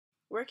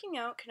Working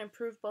out can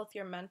improve both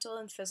your mental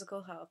and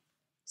physical health.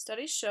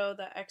 Studies show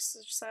that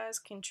exercise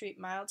can treat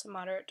mild to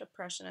moderate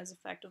depression as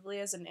effectively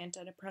as an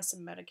antidepressant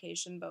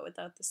medication, but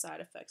without the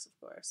side effects, of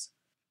course.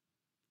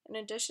 In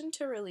addition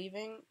to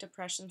relieving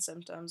depression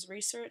symptoms,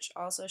 research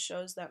also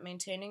shows that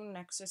maintaining an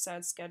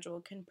exercise schedule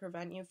can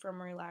prevent you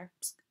from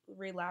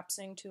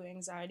relapsing to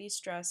anxiety,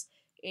 stress,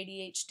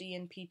 ADHD,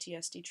 and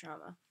PTSD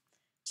trauma.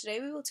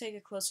 Today we will take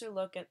a closer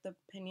look at the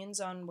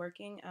opinions on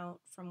working out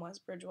from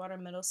West Bridgewater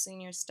Middle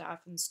Senior staff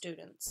and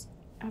students.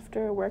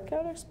 After a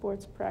workout or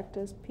sports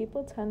practice,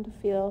 people tend to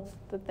feel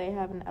that they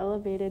have an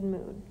elevated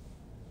mood.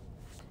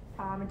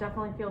 I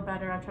definitely feel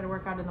better. I try to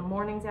work out in the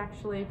mornings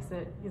actually because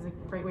it is a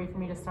great way for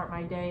me to start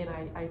my day, and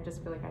I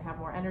just feel like I have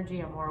more energy,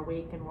 I'm more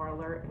awake and more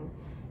alert and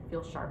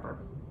feel sharper.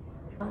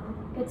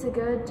 It's a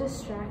good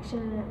distraction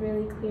and it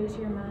really clears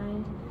your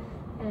mind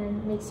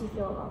and makes you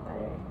feel a lot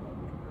better, I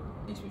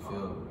think. Makes me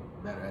feel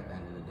better at the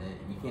end of the day.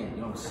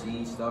 You don't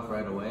see stuff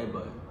right away,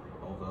 but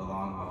over the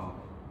long haul,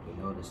 you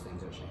notice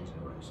things are changing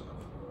about yourself.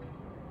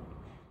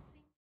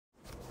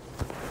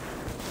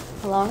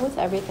 Along with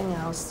everything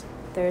else,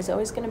 there is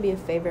always going to be a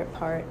favorite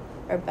part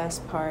or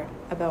best part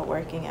about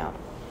working out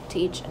to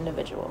each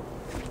individual.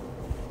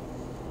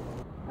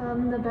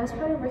 The best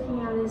part of working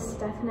out is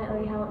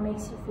definitely how it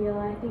makes you feel.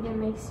 I think it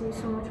makes you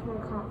so much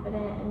more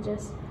confident and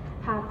just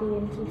happy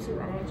and keeps you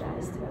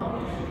energized. The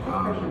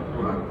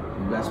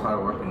best part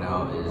of working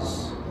out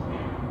is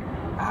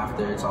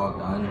after it's all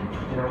done,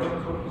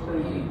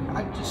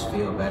 I just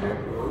feel better.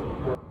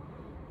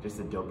 Just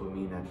the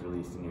dopamine that's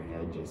released in your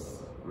head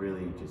just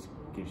really just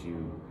gives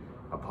you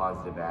a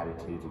positive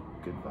attitude,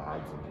 good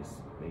vibes, and just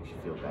makes you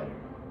feel better.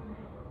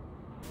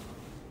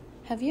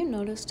 Have you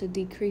noticed a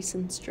decrease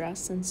in stress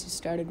since you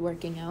started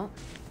working out?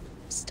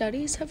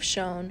 Studies have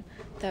shown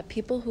that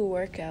people who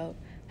work out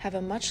have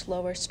a much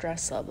lower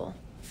stress level.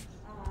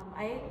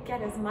 I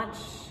get as much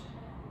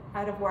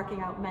out of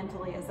working out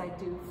mentally as I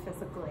do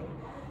physically.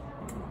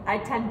 I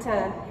tend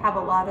to have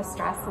a lot of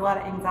stress, a lot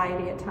of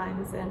anxiety at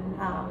times, and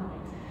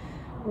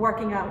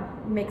working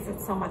out makes it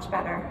so much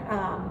better.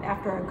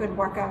 After a good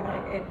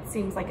workout, it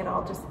seems like it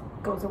all just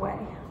goes away.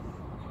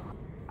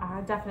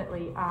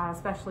 Definitely,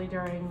 especially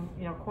during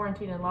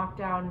quarantine and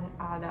lockdown.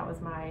 That was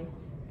my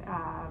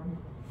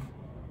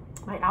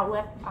my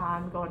outlet.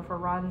 Going for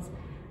runs,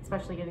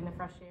 especially getting the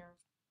fresh air.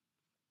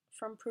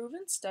 From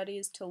proven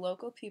studies to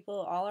local people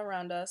all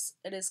around us,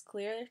 it is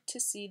clear to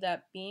see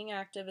that being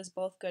active is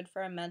both good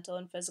for our mental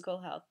and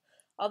physical health.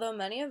 Although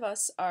many of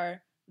us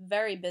are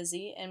very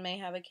busy and may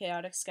have a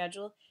chaotic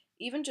schedule,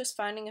 even just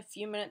finding a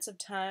few minutes of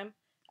time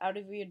out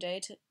of your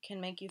day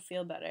can make you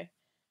feel better.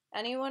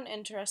 Anyone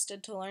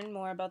interested to learn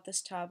more about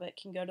this topic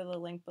can go to the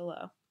link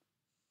below.